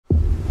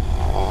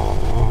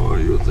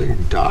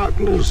think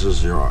darkness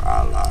is your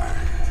ally.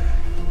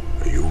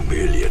 You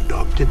merely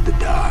adopted the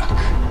dark.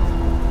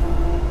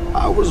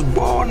 I was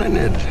born in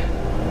it.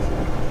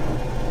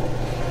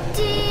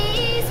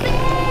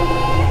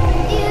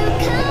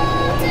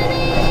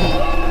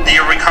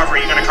 Your recovery,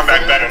 you're going to come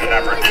back better than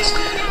ever. There's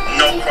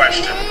no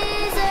question.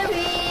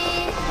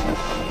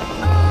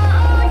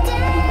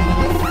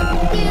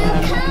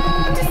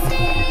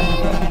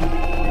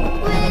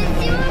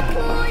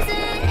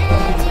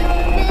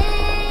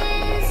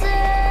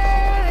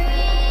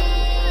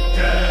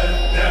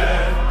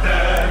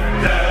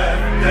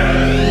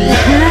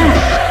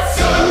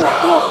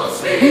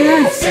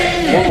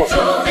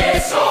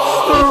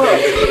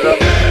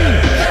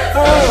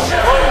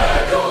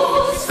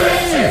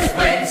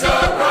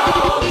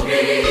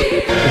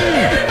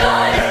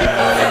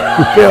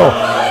 Phil.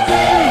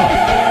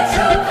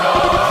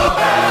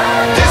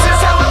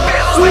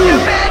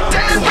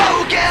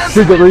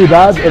 Should get really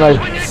bad and I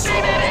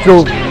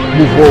still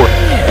move forward.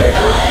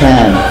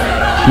 10,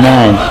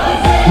 9.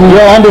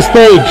 You're on the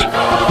stage.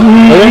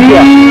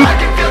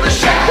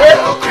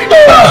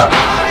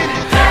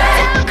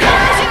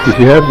 If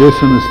you have this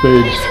on the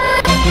stage,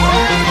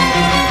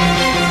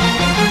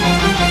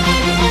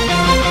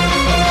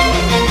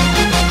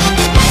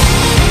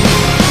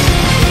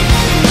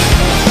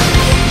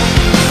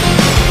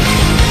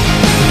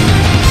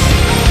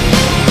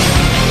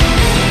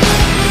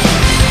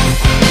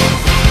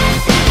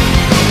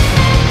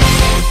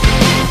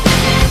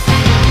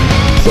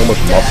 so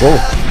much muscle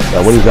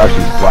that when he's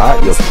actually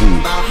flat, you'll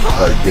see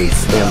his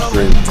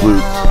hamstrings,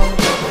 glutes.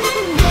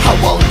 I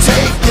won't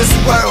take this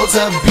world's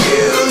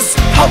abuse.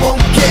 I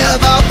won't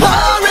give up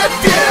or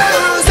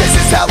refuse. This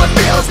is how it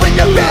feels when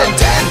you're bent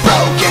and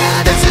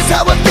broken. This is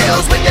how it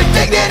feels when your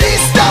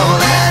dignity's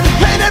stolen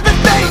and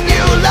everything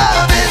you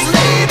love is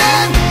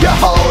leaving. You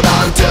hold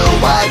on to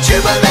what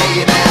you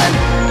believe in.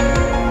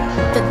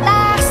 The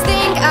last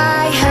thing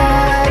I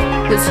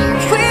heard was you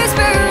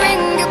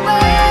whispering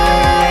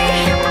goodbye,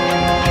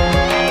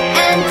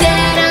 and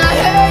then I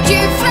heard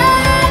you fly.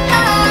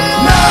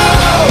 No,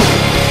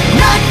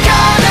 not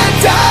gonna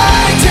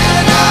die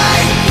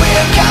tonight.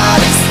 We're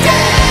gonna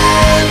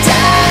stand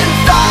and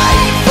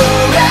fight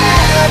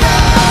forever.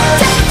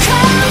 Don't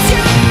close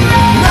your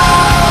No,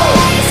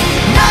 eyes.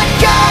 not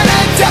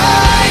gonna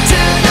die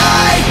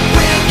tonight.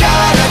 We're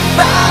gonna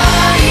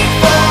fight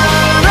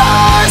for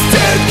us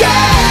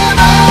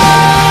together.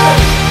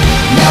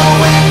 No,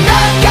 we're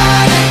not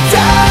gonna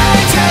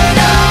die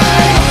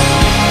tonight.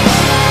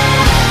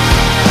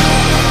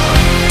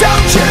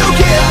 Don't you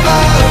give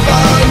up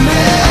on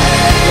me.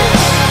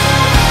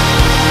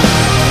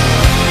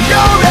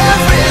 You're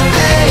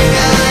everything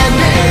I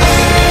need.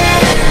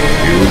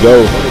 Here we go.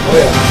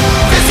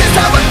 This is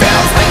how it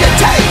feels when you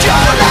take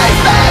your life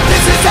back.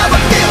 This is how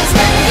it feels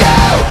when you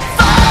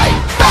fight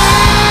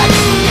back.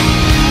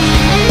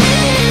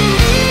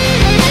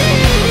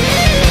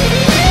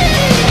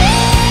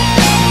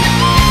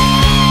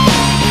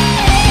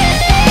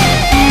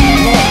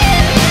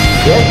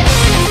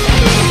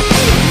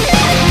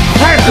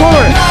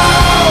 Hardcore! No,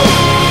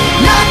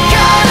 not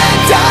gonna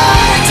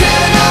die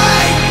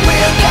tonight.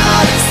 We're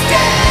gonna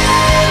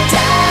stand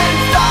and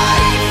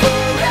fight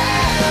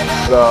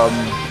forever.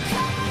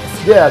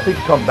 Yeah, I think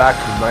come back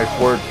is a nice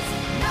word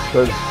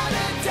because,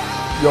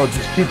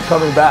 just keep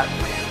coming back.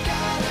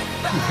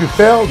 If you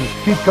fail, just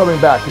keep coming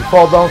back. You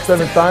fall down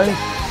 7 times,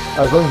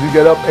 as long as you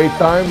get up 8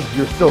 times,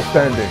 you're still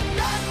standing.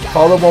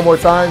 Fall up one more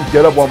time,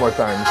 get up one more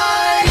time.